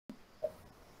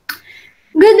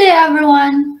Good day,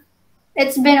 everyone.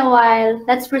 It's been a while.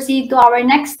 Let's proceed to our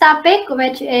next topic,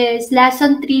 which is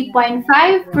Lesson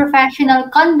 3.5 Professional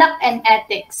Conduct and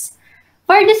Ethics.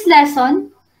 For this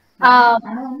lesson,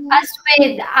 as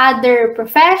with other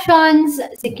professions,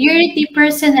 security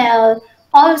personnel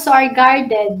also are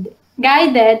guided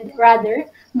rather,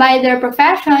 by their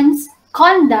professions,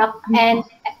 conduct, and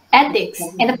ethics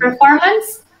in the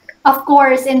performance, of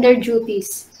course, in their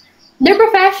duties. Their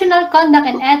professional conduct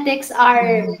and ethics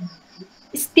are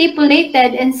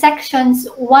stipulated in sections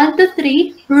 1 to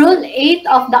 3, Rule 8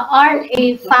 of the RA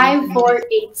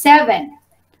 5487.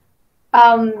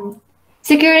 Um,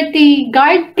 Security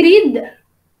Guard Creed,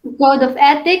 Code of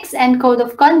Ethics, and Code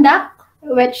of Conduct,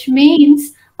 which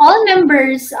means all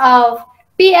members of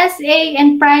PSA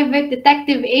and private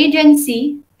detective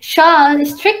agency shall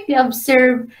strictly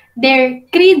observe their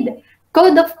creed,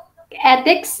 code of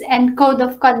ethics, and code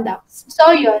of conduct.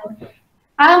 So yun,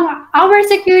 our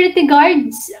security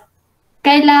guards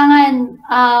kailangan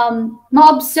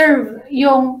ma-observe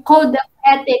yung code of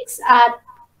ethics at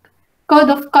code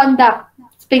of conduct.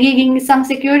 Pagiging isang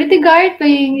security guard,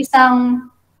 pagiging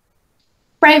isang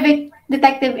private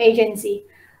detective agency.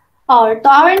 Or to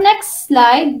our next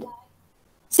slide,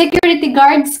 security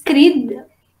guards creed.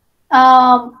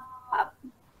 Um,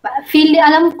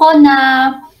 alam ko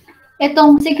na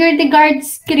itong security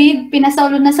guards creed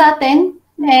pinasaulo na sa atin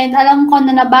and alam ko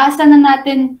na nabasa na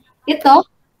natin ito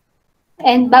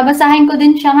and babasahin ko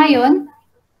din siya ngayon.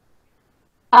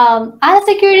 As a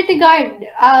security guard,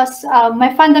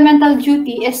 my fundamental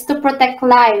duty is to protect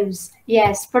lives.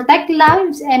 Yes, protect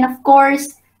lives and of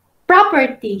course,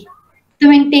 property. To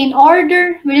maintain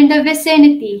order within the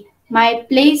vicinity. My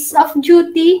place of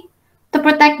duty to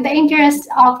protect the interests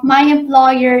of my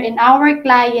employer and our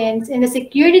clients in the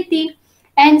security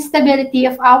and stability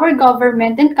of our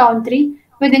government and country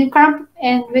within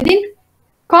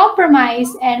compromise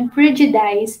and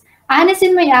prejudice, honest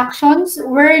in my actions,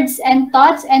 words, and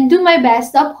thoughts, and do my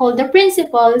best to uphold the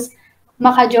principles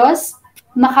makajos,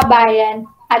 makabayan,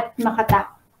 at makatao.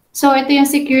 So, ito yung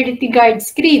security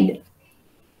guard's creed.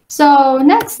 So,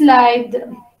 next slide.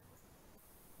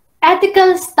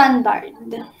 Ethical standard.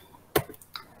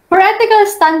 For ethical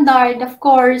standard, of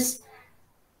course,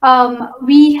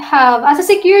 we have, as a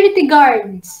security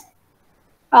guards,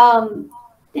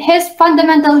 his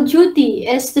fundamental duty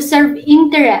is to serve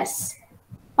interests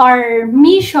or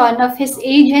mission of his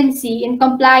agency in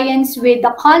compliance with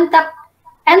the contact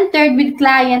entered with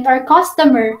client or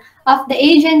customer of the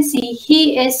agency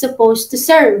he is supposed to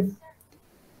serve.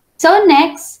 So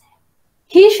next,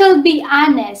 he shall be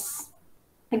honest.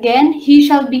 Again, he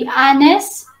shall be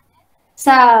honest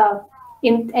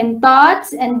in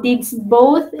thoughts and deeds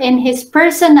both in his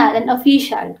personal and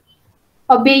official,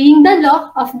 obeying the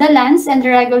law of the lands and the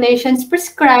regulations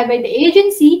prescribed by the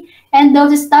agency and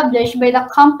those established by the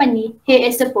company he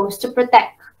is supposed to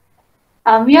protect.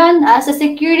 Yun, as a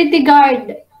security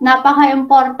guard,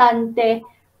 napaka-importante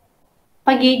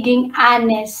pagiging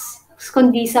honest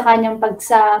kundi sa kanyang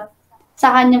sa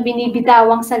kanyang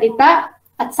binibitawang salita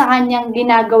at sa kanyang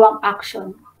ginagawang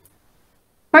action.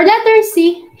 For letter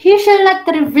C, he shall not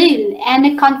reveal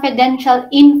any confidential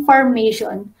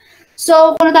information.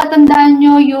 So, kung natatandaan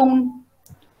nyo yung,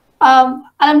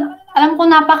 alam ko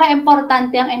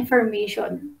napaka-importante ang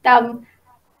information.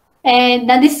 And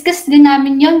na-discuss din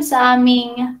namin yon sa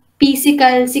aming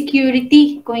physical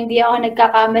security, kung hindi ako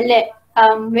nagkakamali,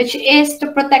 which is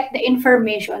to protect the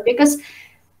information. Because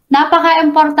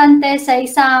napaka-importante sa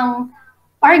isang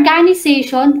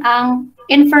organization ang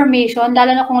information,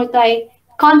 lalo na kung ito ay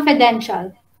confidential,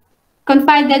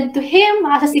 confided to him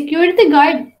as a security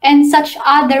guard and such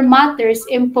other matters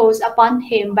imposed upon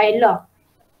him by law.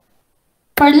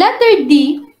 For letter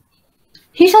D,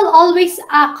 he shall always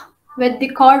act with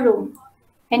decorum,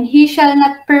 and he shall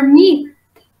not permit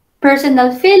personal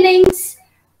feelings,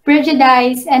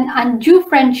 prejudice, and undue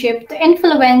friendship to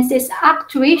influence his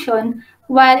actuation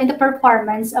while in the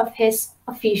performance of his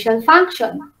official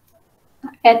function.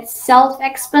 It's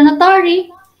self-explanatory.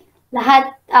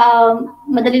 Lahat,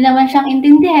 madali naman siyang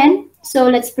intindihin. So,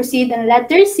 let's proceed on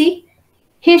letter C.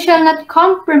 He shall not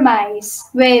compromise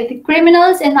with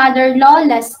criminals and other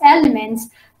lawless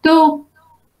elements to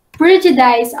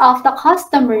prejudice of the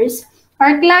customers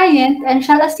or client and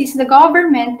shall assist the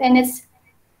government in its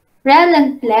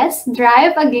relentless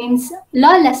drive against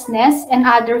lawlessness and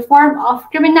other form of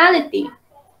criminality.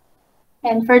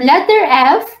 And for letter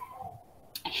F,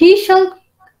 he shall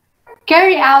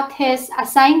carry out his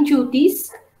assigned duties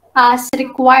as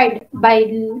required by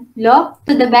law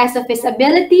to the best of his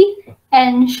ability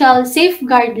and shall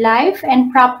safeguard life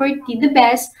and property the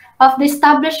best of the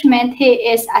establishment he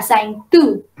is assigned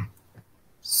to.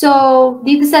 So,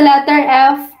 dito sa letter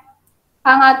F,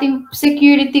 ang ating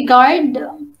security guard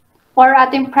or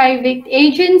ating private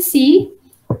agency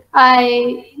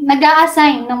ay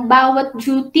nag-a-assign ng bawat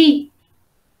duty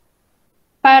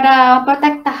para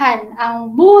protektahan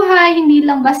ang buhay, hindi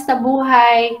lang basta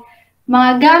buhay,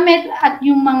 mga gamit at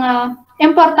yung mga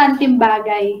importanteng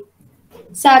bagay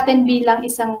sa atin bilang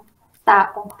isang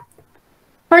tao.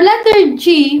 For letter G,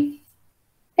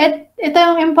 ito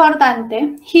yung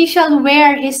importante. He shall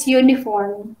wear his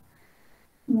uniform,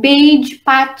 badge,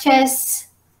 patches,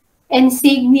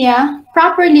 insignia,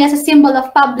 properly as a symbol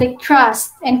of public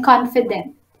trust and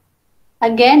confidence.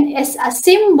 Again, is a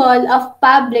symbol of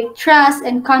public trust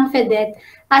and confidence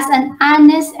as an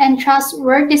honest and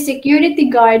trustworthy security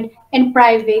guard and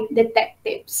private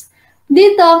detectives.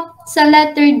 Dito, sa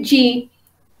letter G,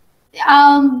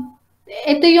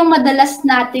 ito yung madalas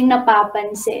nating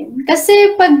napapansin.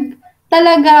 Kasi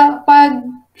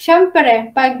syempre,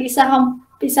 pag isa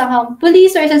kang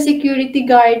police or isang security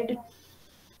guard,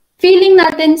 feeling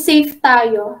natin safe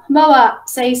tayo. Halimbawa,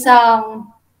 sa isang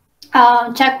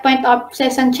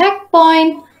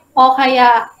checkpoint o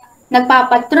kaya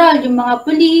nagpapatrol yung mga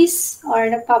police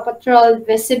or nagpapatrol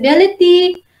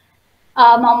visibility,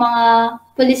 ang mga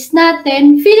police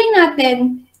natin, feeling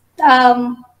natin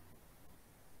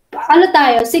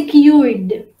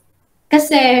secured.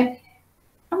 Kasi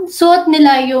suot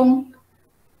nila yung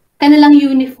kanilang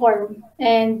uniform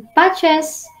and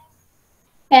patches.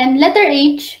 And letter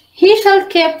H, he shall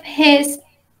keep his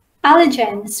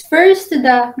allegiance first to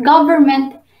the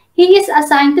government he is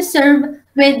assigned to serve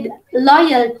with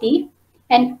loyalty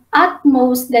and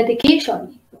utmost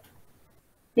dedication.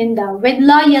 Yun daw, with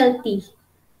loyalty.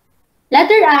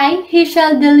 Letter I, he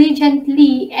shall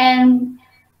diligently and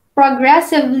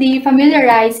progressively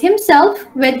familiarize himself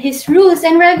with his rules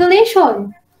and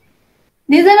regulation.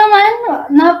 Dito naman,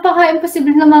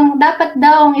 napaka-imposible namang dapat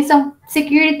daw ang isang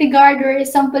security guard or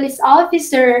isang police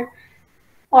officer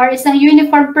or isang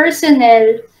uniform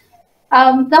personnel,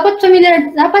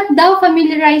 dapat daw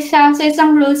familiarize siya sa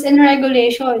isang rules and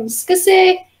regulations.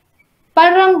 Kasi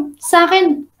parang sa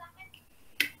akin,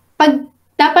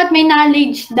 dapat may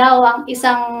knowledge daw ang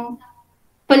isang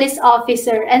police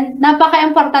officer. And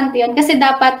napaka-importante yun kasi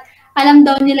dapat alam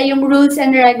daw nila yung rules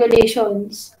and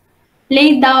regulations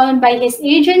laid down by his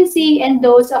agency and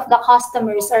those of the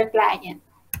customers or client.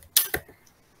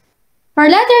 For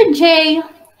letter J,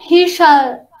 he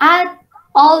shall at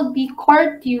all be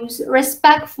courteous,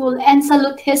 respectful, and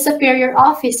salute his superior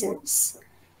officers.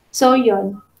 So,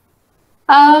 yun.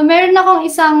 Meron akong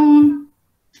isang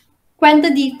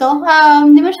kwento dito.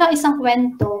 Hindi mo siya isang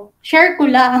kwento. Share ko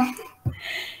lang.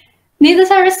 Dito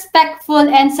sa respectful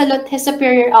and salute his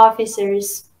superior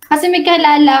officers. Kasi may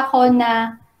kalala ko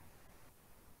na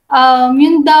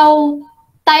yun daw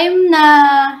time na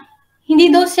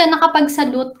hindi daw siya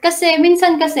nakapag-salute. Kasi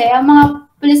minsan kasi ang mga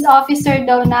police officer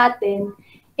daw natin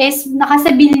is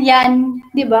nakasibilyan,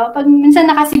 di ba? Pag minsan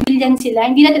nakasibilyan sila,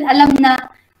 hindi natin alam na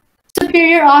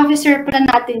superior officer pala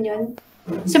natin yun.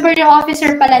 Superior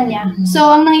officer pala niya. So,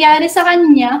 ang nangyari sa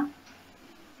kanya,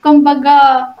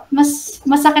 kumbaga, mas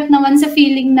masakit naman sa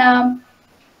feeling na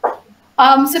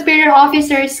superior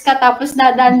officers ka tapos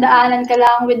dadaan-daanan ka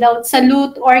lang without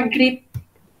salute or greet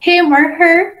him or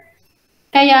her.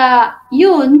 Kaya,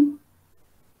 yun,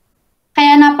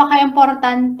 kaya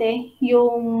napaka-importante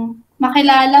yung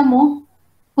makilala mo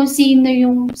kung sino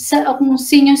yung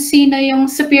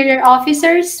superior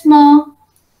officers mo,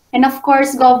 and of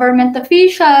course government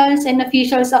officials and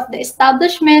officials of the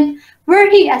establishment where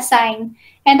he assigned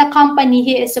and the company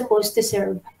he is supposed to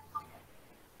serve.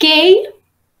 K,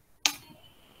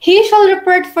 he shall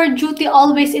report for duty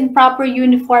always in proper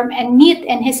uniform and neat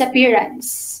in his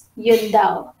appearance. Yun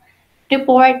daw.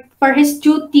 Report for his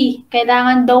duty.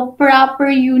 Kailangan daw proper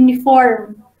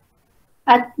uniform.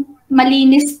 At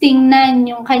malinis tingnan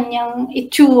yung kanyang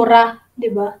itsura, di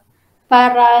ba?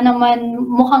 Para naman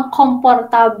mukhang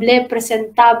komportable,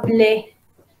 presentable.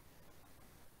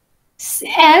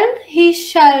 L, he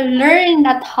shall learn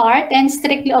at heart and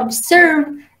strictly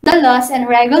observe the laws and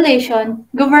regulation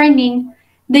governing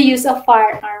the use of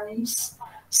firearms.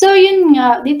 So yun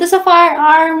nga, dito sa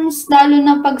firearms, lalo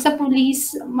na pag sa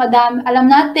police,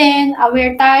 alam natin,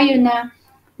 aware tayo na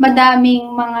madaming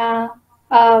mga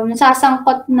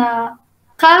nasasangkot na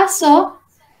kaso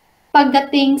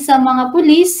pagdating sa mga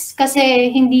police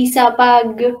kasi hindi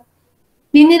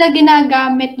nila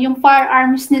ginagamit yung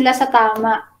firearms nila sa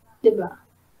tama, 'di ba?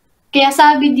 Kaya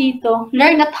sabi dito,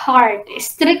 learn at heart,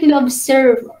 strictly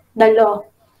observe the law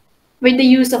with the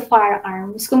use of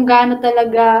firearms. Kung gaano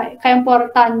talaga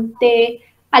ka-importante,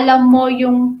 alam mo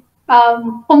yung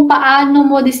kung paano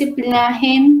mo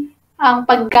disiplinahin ang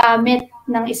paggamit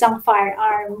ng isang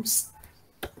firearms.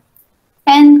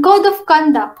 And code of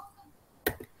conduct.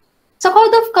 Sa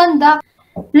code of conduct,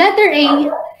 letter A,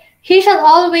 he shall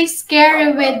always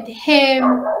carry with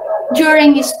him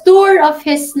during his tour of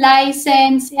his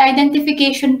license,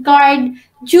 identification card,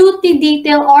 duty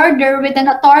detail order with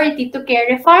an authority to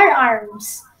carry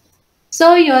firearms.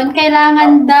 So yun,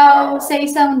 kailangan daw sa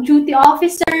isang duty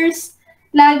officers,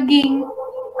 laging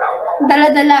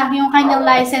dala-dala yung kanyang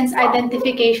license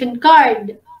identification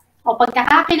card. O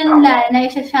pagkakakilanlan na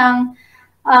isa siyang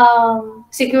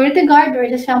security guard or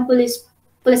isa siyang police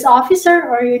officer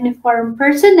or uniform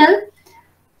personnel.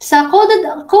 Sa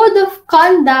code of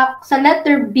conduct sa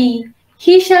letter B,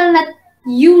 he shall not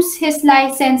use his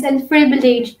license and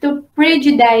privilege to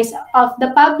prejudice of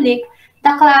the public,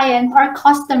 the client, or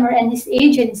customer and his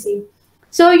agency.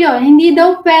 So yun, hindi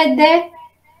daw pwede,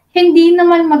 hindi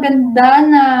naman maganda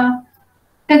na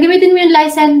gagamitin mo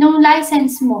yung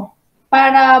license mo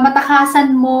para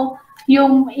matakasan mo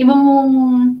yung iba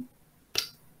mong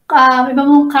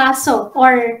kaso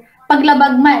or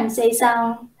paglabag man sa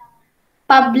isang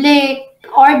public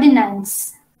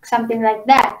ordinance, something like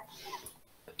that.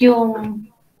 And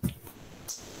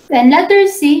letter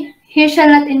C, he shall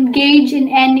not engage in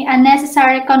any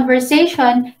unnecessary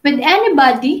conversation with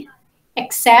anybody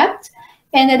except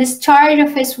in the discharge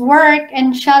of his work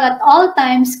and shall at all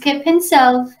times keep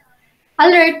himself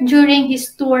alert during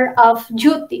his tour of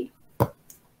duty.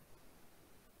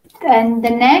 And the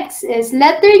next is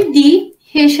letter D,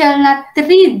 he shall not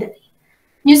read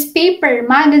newspaper,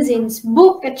 magazines,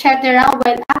 book, etc.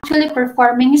 while actually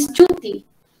performing his duty.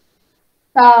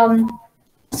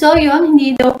 So yun,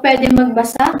 hindi daw pwede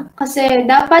magbasa kasi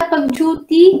dapat pag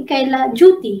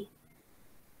duty,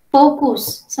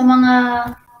 focus sa mga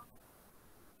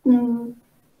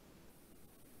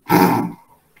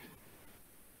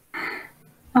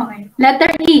okay.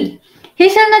 Letter E, he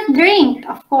shall not drink,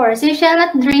 of course, he shall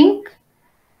not drink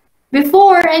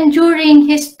before and during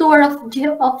his tour of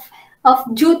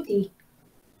duty.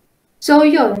 So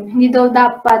yun, hindi daw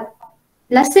dapat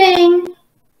lasing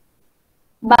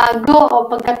bago o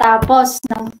pagkatapos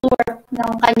ng tour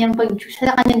ng kanyang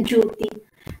duty.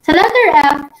 Sa letter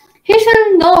F, he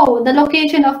shall know the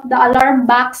location of the alarm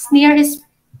box near his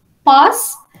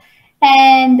post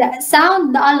and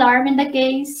sound the alarm in the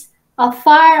case of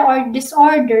fire or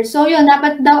disorder. So yun,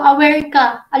 dapat daw aware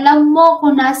ka. Alam mo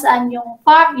kung nasaan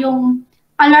yung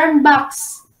alarm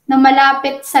box na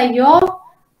malapit sa iyo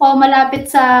o malapit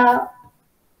sa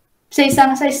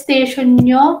station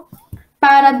nyo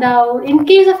para daw, in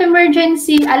case of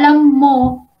emergency, alam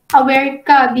mo, aware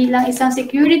ka bilang isang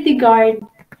security guard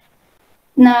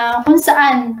na kung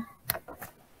saan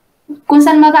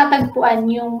matatagpuan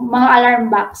yung mga alarm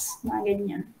box, mga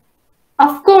ganyan.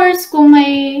 Of course, kung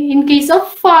may, in case of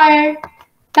fire,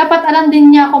 dapat alam din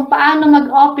niya kung paano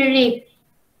mag-operate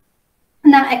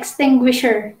ng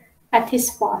extinguisher at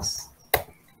his post.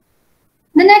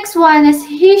 The next one is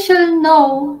he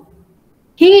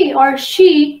or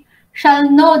she shall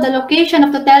know the location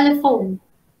of the telephone.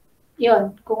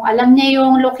 Yun, kung alam niya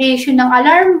yung location ng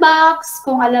alarm box,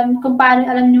 kung alam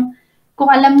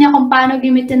niya kung paano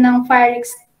gamitin ng fire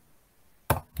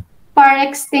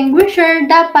extinguisher,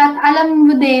 dapat alam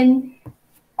mo din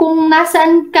kung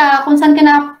nasaan ka, kung saan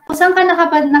ka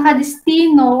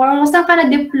nakadestino or kung saan ka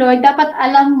na-deploy, dapat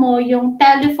alam mo yung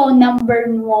telephone number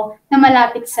mo na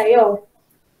malapit sa'yo.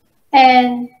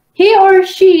 And he or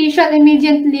she shall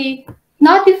immediately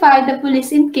notify the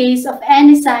police in case of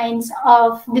any signs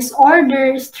of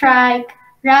disorder, strike,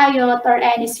 riot, or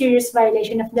any serious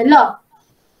violation of the law.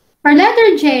 For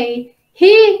letter J,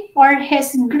 he or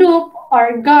his group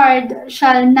or guard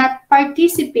shall not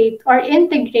participate or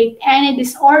integrate any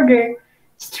disorder,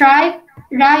 strike,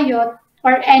 riot,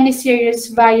 or any serious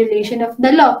violation of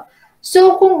the law.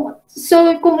 So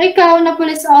kung ikaw na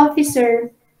police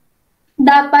officer,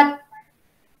 dapat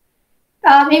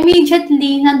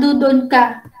immediately nandoon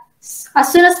ka.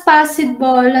 As soon as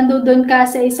possible, nandoon ka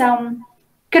sa isang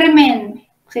krimen,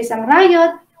 sa isang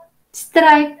riot,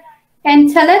 strike, and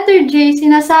sa letter J,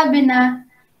 sinasabi na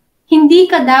hindi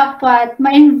ka dapat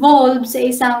ma-involve sa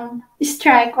isang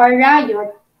strike or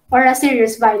riot or a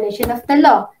serious violation of the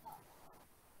law.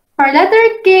 For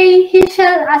letter K, he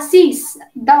shall assist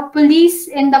the police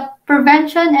in the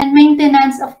prevention and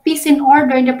maintenance of peace and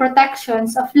order and the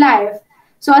protections of life.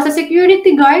 So as a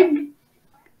security guard,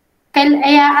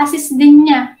 assist din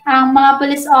niya ang mga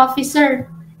police officer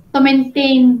to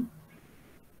maintain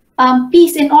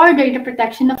peace and order in the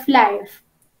protection of life.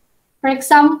 For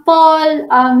example,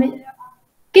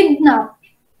 kidnap.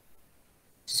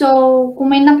 So, kung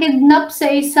may nakidnap sa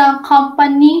isang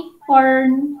company or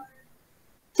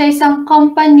sa isang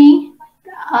company,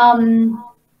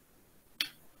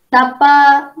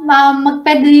 dapat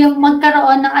pwede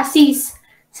magkaroon ng assist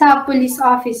sa police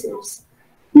officers.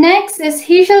 Next is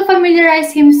he shall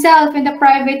familiarize himself in the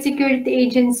private security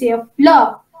agency of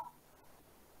law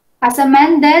as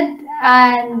amended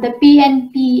and the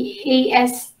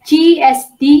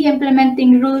PNP-ASG-SD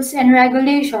implementing rules and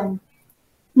regulation.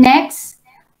 Next,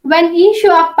 when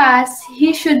issue a pass,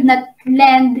 he should not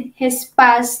lend his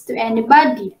pass to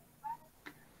anybody.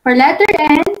 For letter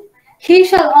N, he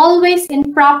shall always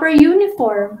in proper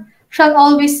uniform, shall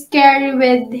always carry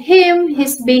with him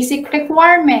his basic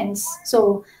requirements.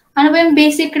 So, ano ba yung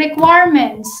basic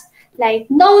requirements? Like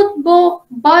notebook,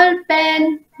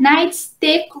 ballpen,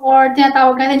 nightstick, or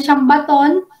tinatawag natin siyang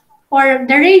baton, or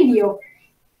the radio.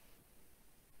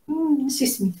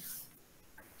 Excuse me.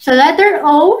 So, letter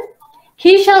O,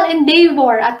 he shall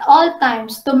endeavor at all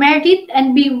times to merit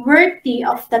and be worthy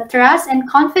of the trust and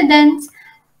confidence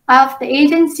of the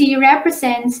agency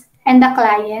represents and the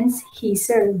clients he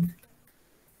serves.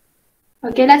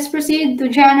 Okay, let's proceed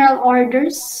to general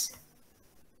orders.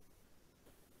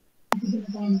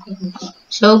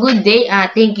 So, good day.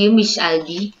 Thank you, Miss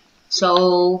Aldi.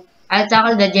 So, I'll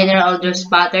tackle the general orders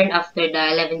pattern after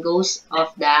the 11 goals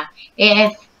of the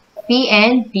AFP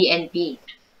and PNP.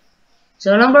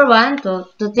 So, number 1, to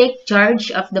take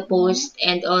charge of the post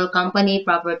and all company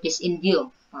properties in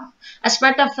view. As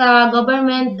part of a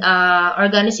government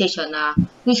organization,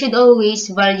 we should always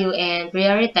value and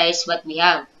prioritize what we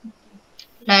have.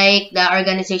 Like the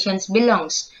organizations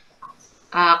belongs.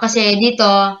 Kasi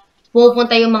dito,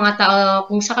 pupunta yung mga tao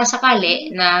kung sakasakali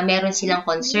na meron silang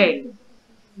concern.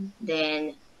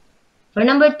 Then, for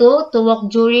number 2, to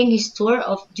walk during his tour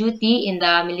of duty in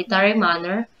the military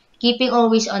manner, keeping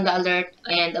always on the alert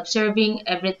and observing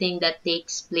everything that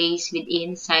takes place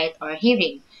within sight or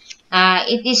hearing.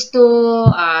 It is to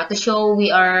show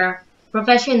we are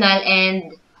professional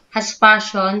and has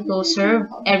passion to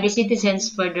serve every citizens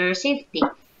for their safety.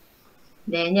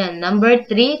 Then yan, number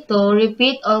 3, to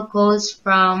repeat all calls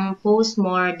from posts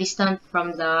more distant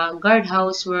from the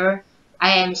guardhouse where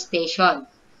I am stationed.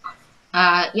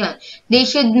 Yan, they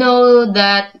should know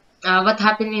that what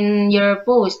happened in your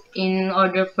post in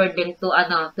order for them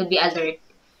to be alert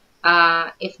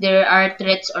if there are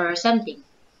threats or something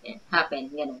happen,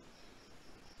 ganun.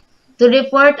 To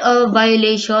report a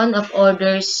violation of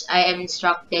orders I am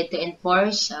instructed to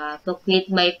enforce, to quit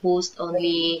my post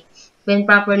only when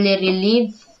properly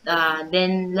relieved.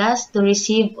 Then last, to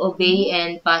receive, obey,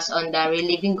 and pass on the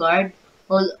relieving guard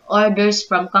all orders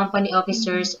from company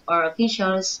officers or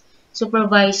officials,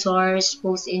 supervisors,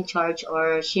 post in charge,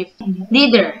 or shift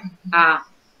leader.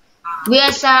 We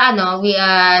as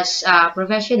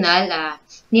professional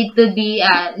need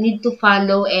to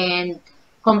follow and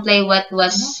comply what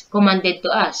was commanded to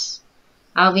us.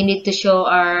 We need to show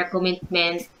our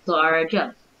commitment to our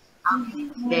job.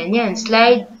 Then yan,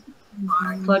 slide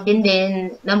 14,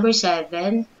 then number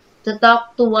 7, to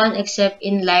talk to one except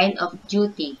in line of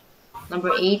duty. Number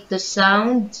 8, to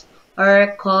sound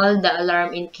or call the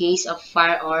alarm in case of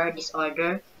fire or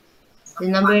disorder.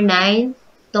 Then number 9,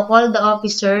 to call the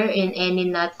officer in any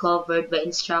not covered by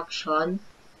instruction.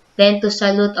 Then to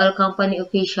salute all company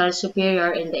officials, superior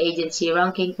in the agency,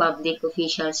 ranking public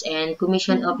officials, and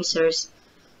commissioned officers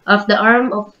of the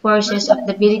armed forces of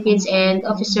the Philippines and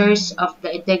officers of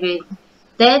the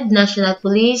integrated National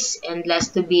Police, and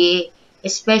last, to be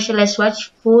especially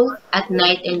watchful at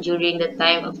night and during the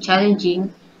time of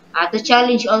challenging, to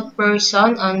challenge all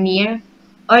person on near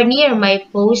my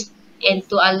post and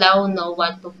to allow no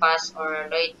one to pass or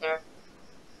loiter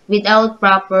without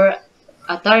proper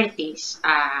authorities.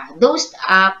 Those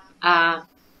act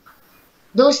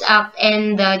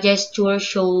and the gesture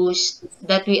shows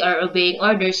that we are obeying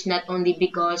orders not only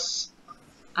because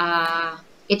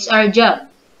it's our job,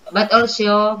 but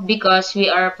also because we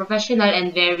are professional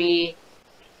and very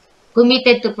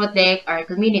committed to protect our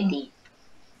community.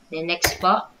 The next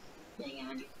po.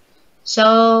 Ayan.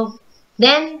 So,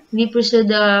 then we pursue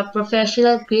the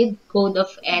professional creed, code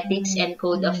of ethics, and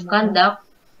code of conduct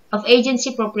of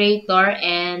agency proprietor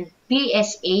and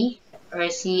PSA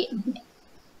or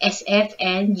CSF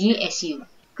and GSU.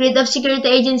 Creed of security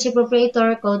agency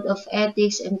proprietor, code of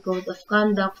ethics, and code of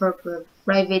conduct for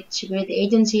private security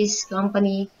agencies,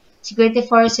 company, security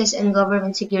forces, and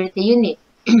government security unit.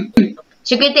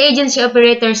 Security agency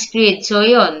operators creed. So,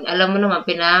 yun. Alam mo naman,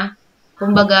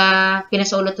 kumbaga,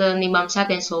 pinasaulat na ni ma'am sa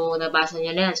atin, so nabasa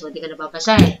niya na yan, so hindi ka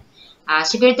nababasahin.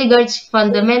 Security guard's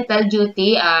fundamental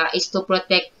duty is to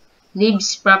protect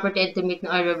lives, property, and to maintain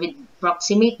order with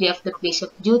proximity of the place of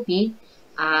duty.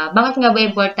 Bakit nga ba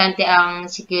importante ang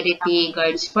security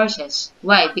guards forces?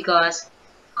 Why? Because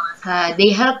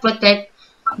they help protect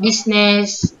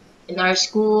business in our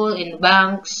school, in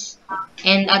banks,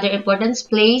 and other important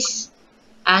places.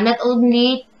 Not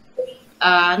only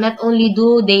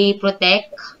do they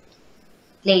protect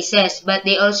places, but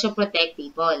they also protect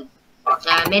people.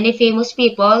 Many famous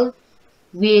people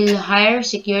will hire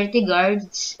security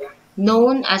guards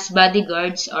known as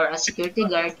bodyguards or a security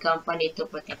guard company to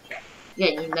protect them.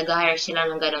 Yan, yung nag-hire sila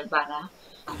ng ganun para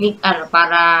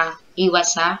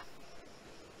iwas sa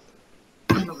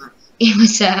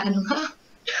iwas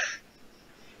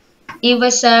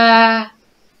sa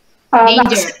danger.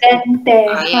 Aksidente.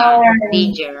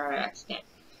 Danger or accident.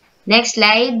 Next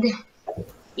slide.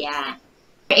 Yeah.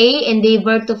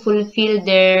 Endeavor to fulfill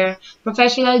their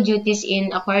professional duties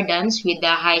in accordance with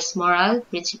the highest moral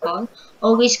principle,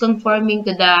 always conforming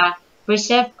to the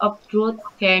precept of truth,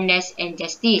 fairness, and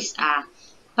justice.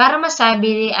 Para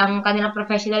masabi ang kanilang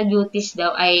professional duties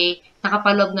daw ay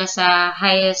nakapaloob na sa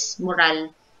highest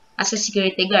moral as a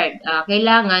security guard.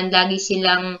 Kailangan lagi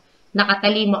silang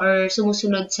nakatalima or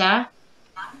sumusunod sa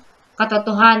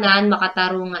katotohanan,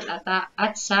 makatarungan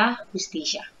at sa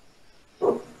justisya.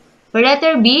 For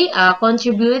letter B,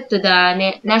 contribute to the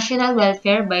national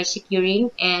welfare by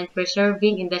securing and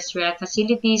preserving industrial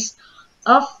facilities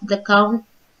of the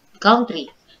country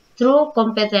through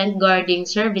competent guarding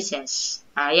services.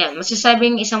 Yan,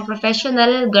 masasabing isang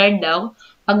professional guard daw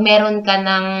pag meron ka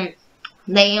ng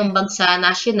naiambag sa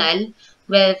national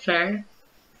welfare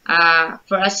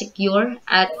for a secure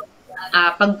at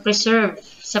pag-preserve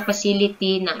sa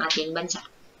facility ng ating bansa.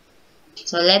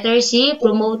 So, letter C,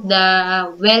 promote the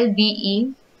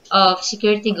well-being of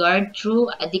security guard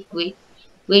through adequate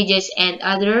wages and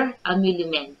other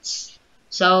emoluments.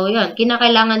 So, yun,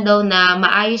 kinakailangan daw na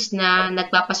maayos na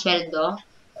nagpapasweldo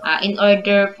in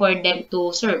order for them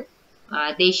to serve.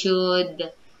 They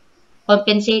should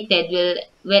compensated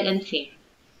well and fair.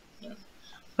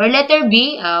 For letter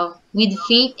B, with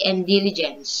faith and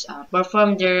diligence,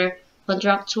 perform their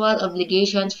contractual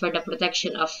obligations for the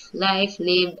protection of life,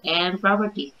 limb, and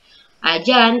property.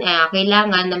 Diyan,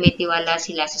 kailangan na may tiwala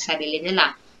sila sa sarili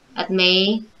nila at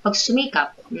may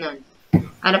pagsumikap nun.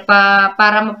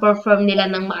 Para ma-perform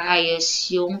nila ng maayos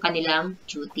yung kanilang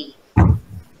duty.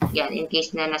 Yan, in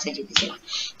case na nasa duty sila.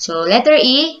 So, letter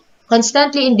E,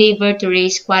 constantly endeavor to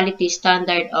raise quality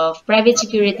standard of private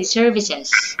security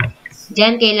services.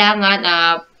 Diyan, kailangan,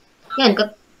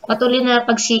 patuloy na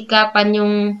pagsikapan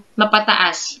yung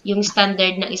mapataas yung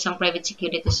standard ng isang private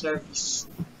security service.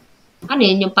 Ano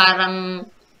yun? Yung parang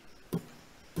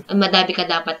madami ka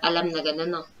dapat alam na gano'n,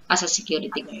 no? As a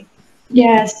security guard.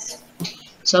 Yes.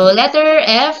 So, letter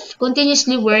F,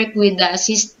 continuously work with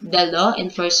assist the law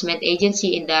enforcement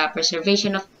agency in the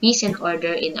preservation of peace and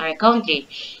order in our country.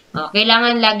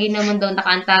 Kailangan lagi naman daw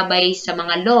nakaantabay sa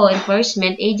mga law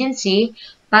enforcement agency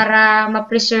para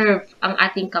ma-preserve ang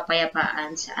ating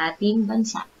kapayapaan sa ating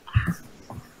bansa.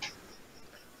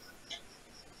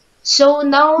 So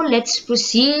now, let's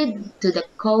proceed to the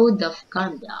Code of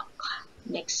Conduct.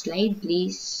 Next slide,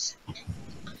 please.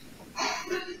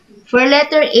 For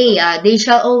letter A, they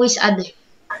shall always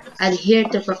adhere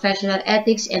to professional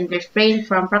ethics and refrain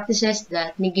from practices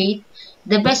that negate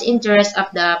the best interest of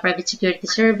the private security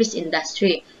service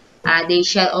industry. They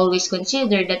shall always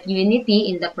consider that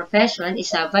unity in the profession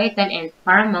is vital and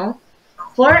paramount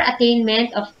for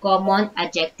attainment of common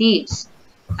objectives.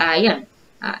 Yan.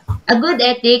 A good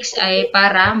ethics ay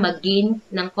para mag-gain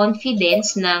ng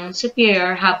confidence ng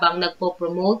superior habang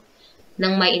nagpo-promote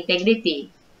ng may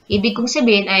integrity. Ibig kong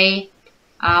sabihin ay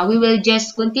we will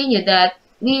just continue that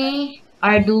we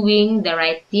are doing the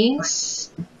right things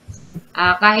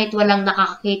kahit walang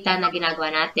nakakakita na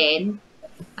ginagawa natin.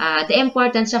 The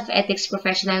importance of ethics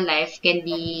professional life can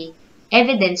be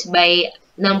evidenced by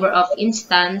number of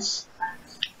instances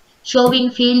showing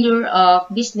failure of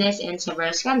business and several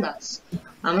scandals.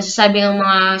 Masasabi ang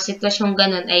mga sitwasyong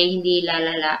ganun ay hindi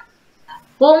lalala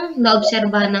kung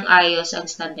naobserbahan ng ayos ang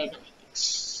standard ng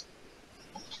ethics.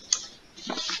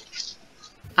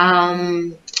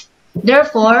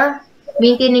 Therefore,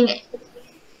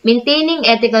 maintaining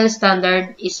ethical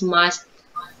standard is must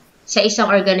sa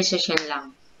isang organisasyon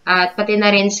lang. At pati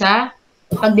na rin sa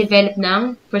pag-develop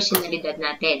ng personalidad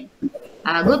natin.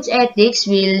 Good ethics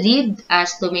will lead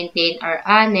us to maintain our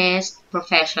honest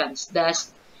professions. Thus,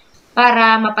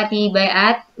 para mapatibay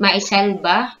at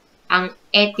maisalba ang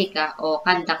etika o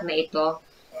conduct na ito,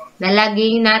 na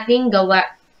laging nating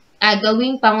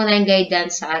gawing pangunahing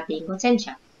guidance sa ating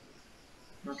konsensya.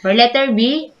 For letter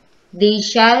B, they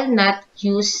shall not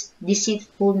use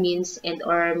deceitful means and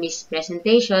or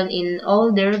mispresentation in all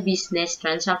their business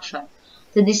transactions.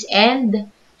 To this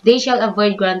end, they shall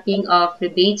avoid granting of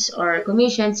rebates or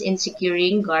commissions in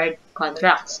securing guard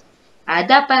contracts.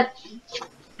 Dapat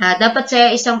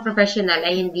sa isang professional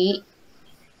ay hindi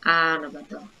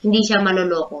hindi siya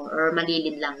maloloko or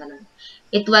malilin lang ganun.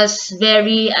 It was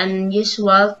very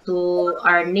unusual to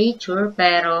our nature,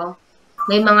 pero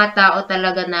may mga tao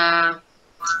talaga na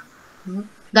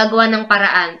gagawa ng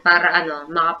paraan para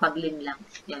makapaglin lang.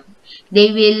 Yan.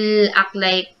 They will act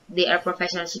like they are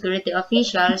professional security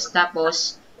officials,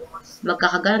 tapos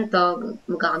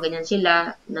magkakaganyan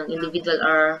sila ng individual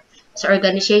or sa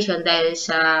organization dahil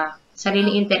sa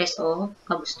sariling interest o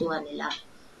kagustuhan nila.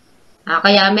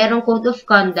 Kaya merong code of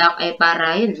conduct ay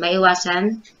para yun,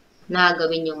 maiwasan na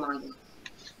gawin yung mga yun.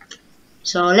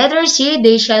 So, letter C,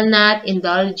 they shall not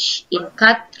indulge in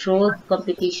cutthroat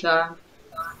competition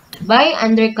by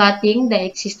undercutting the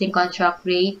existing contract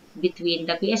rate between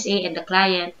the PSA and the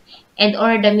client and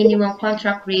or the minimum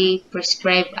contract rate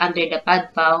prescribed under the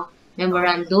PADPAW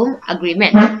Memorandum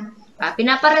Agreement.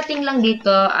 Pinaparating lang dito,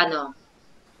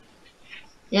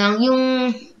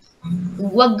 yung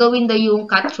huwag gawin daw yung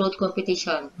cutthroat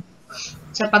competition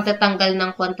sa pagtatanggal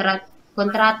ng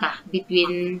kontrata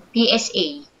between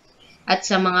PSA at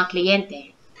sa mga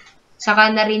kliyente. Saka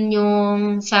na rin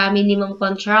yung sa minimum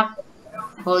contract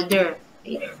holder.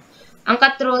 Ang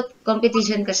cutthroat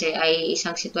competition kasi ay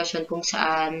isang sitwasyon kung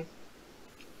saan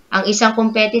ang isang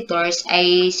competitors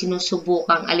ay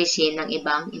sinusubukang alisin ng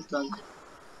ibang employee.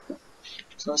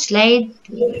 So, slide.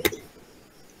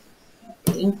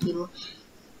 Thank you.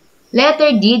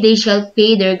 Letter D, they shall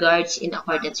pay their guards in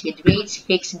accordance with rates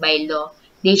fixed by law.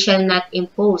 They shall not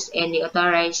impose any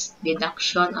authorized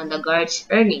deduction on the guard's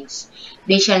earnings.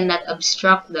 They shall not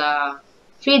obstruct the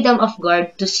freedom of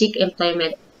guard to seek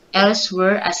employment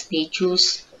elsewhere as they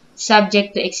choose,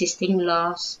 subject to existing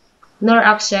laws, nor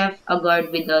accept a guard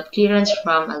without clearance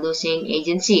from a losing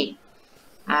agency.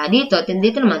 Dito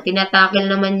naman, tinatakil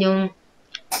naman yung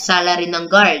salary ng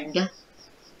guard.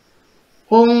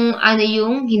 Kung ano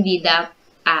yung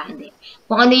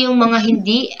kung ano yung mga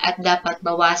hindi at dapat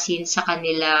bawasin sa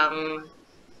kanilang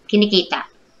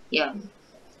kinikita. Yan.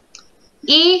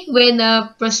 E, when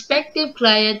a prospective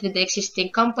client with the existing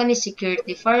company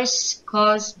security first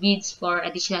calls bids for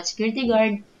additional security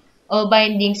guard, all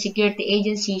binding security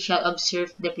agency shall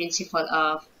observe the principle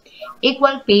of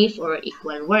equal pay for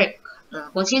equal work,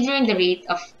 considering the rate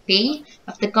of pay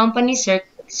of the company's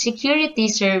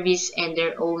security service and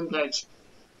their own guards.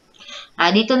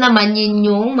 Dito naman yun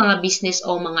yung mga business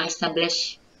o mga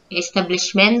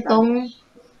establishmentong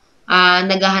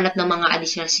naghahanap ng mga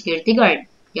additional security guard.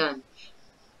 Yun.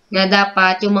 Na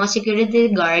dapat yung mga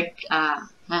security guard,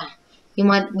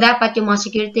 dapat yung mga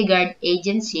security guard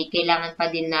agency, kailangan pa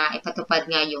din na ipatupad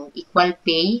nga yung equal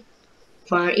pay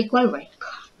for equal work.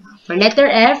 For letter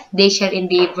F, they shall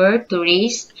endeavor to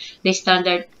raise the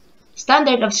standard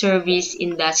of service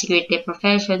in the security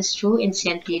professions through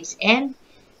incentives and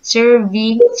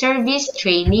service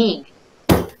training.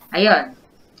 Ayun.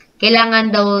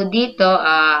 Kailangan daw dito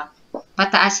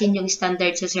pataasin yung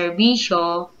standard sa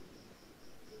serbisyo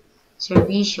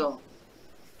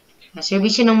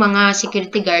ng mga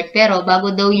security guard, pero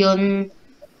bago daw yun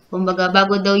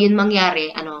mangyari,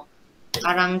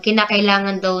 parang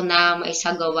kinakailangan daw na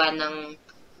maisagawa ng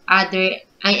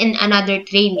another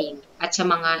training at sa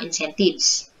mga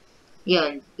incentives.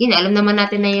 Yun, alam naman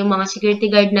natin na yung mga security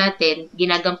guard natin,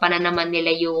 ginagampanan naman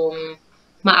nila yung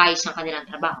maayos ng kanilang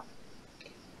trabaho.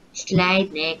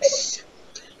 Slide next.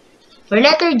 For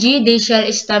letter G, they shall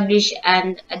establish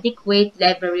an adequate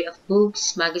library of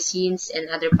books, magazines, and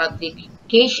other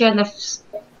publication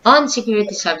on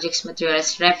security subjects,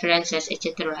 materials, references,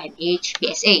 etc. and each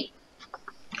PSA.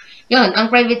 Yun, ang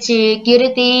private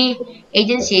security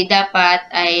agency dapat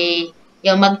ay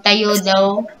magtayo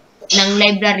daw ng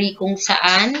library kung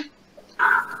saan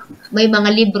may mga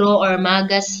libro or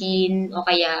magazine o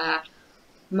kaya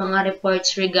mga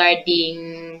reports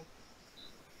regarding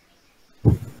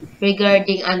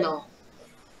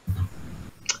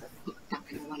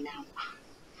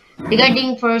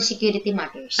for security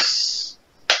matters.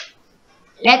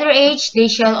 Letter H,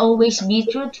 they shall always be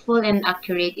truthful and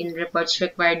accurate in reports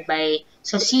required by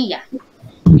SOCIA,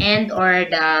 and or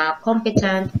the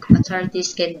competent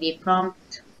authorities can be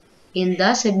prompt in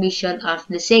the submission of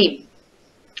the same.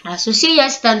 SOCIA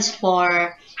stands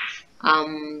for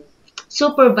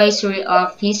Supervisory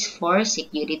Office for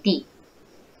Security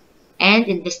and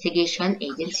Investigation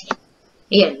Agency.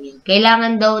 Ayun, yun.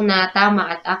 Kailangan daw na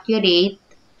tama at accurate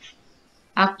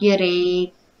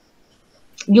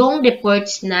yung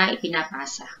reports na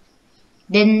ipinapasa.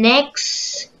 Then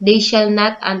next, they shall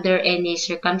not under any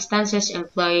circumstances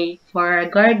employ for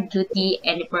guard duty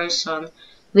any person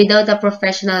without a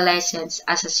professional license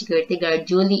as a security guard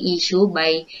duly issued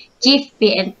by Chief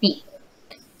PNP.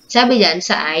 Sabi dyan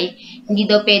sa hindi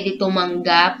daw pwede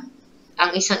tumanggap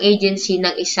ang isang agency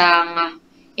ng isang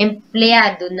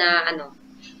empleyado na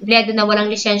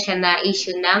walang lisensya na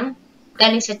issue ng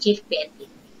galing sa Chief PNP.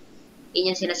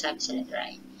 Yun yung sinasabi sa letter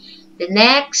I. The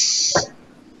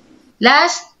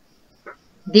last,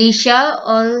 they shall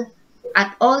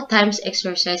at all times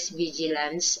exercise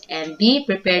vigilance and be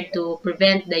prepared to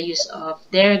prevent the use of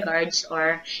their guards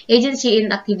or agency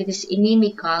in activities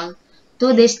inimical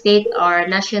to the state or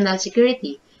national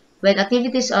security. When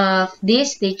activities of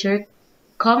this nature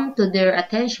come to their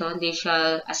attention, they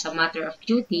shall, as a matter of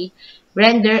duty,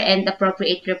 render and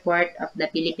appropriate report of the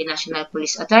Philippine National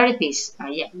Police Authorities.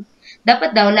 Ayan.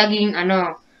 Dapat daw laging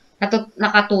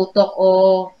nakatutok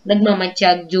o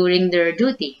nagmamatsyag during their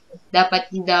duty. Dapat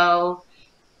daw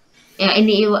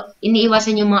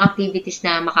iniiwasan yung mga activities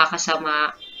na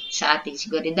makakasama sa ating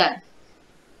seguridad.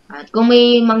 At kung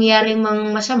may mangyari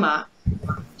mang masama,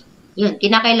 yun,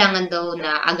 kinakailangan daw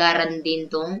na agaran din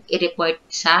tong i-report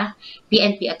sa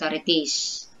PNP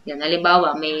authorities. Yan,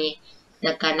 halimbawa, may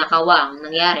nagkanakawang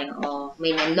nangyari o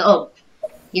may nanloob.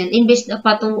 Yun, imbis na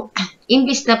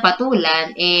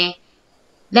patulan,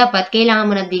 dapat kailangan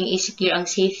mo na ding i-secure ang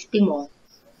safety mo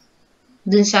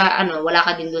dun sa, wala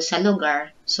ka din dun sa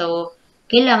lugar. So,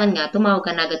 kailangan nga, tumawag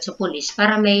ka na agad sa police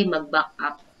para may mag-back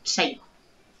up sa'yo.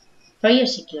 For your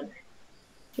secure.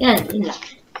 Yan, yun lang.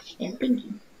 And thank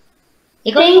you.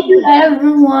 Thank you,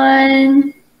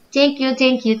 everyone. Thank you.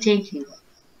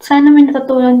 Sana may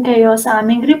natutunan kayo sa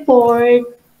aming report.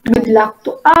 Good luck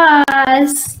to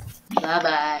us.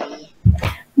 Bye-bye.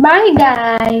 Bye,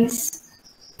 guys.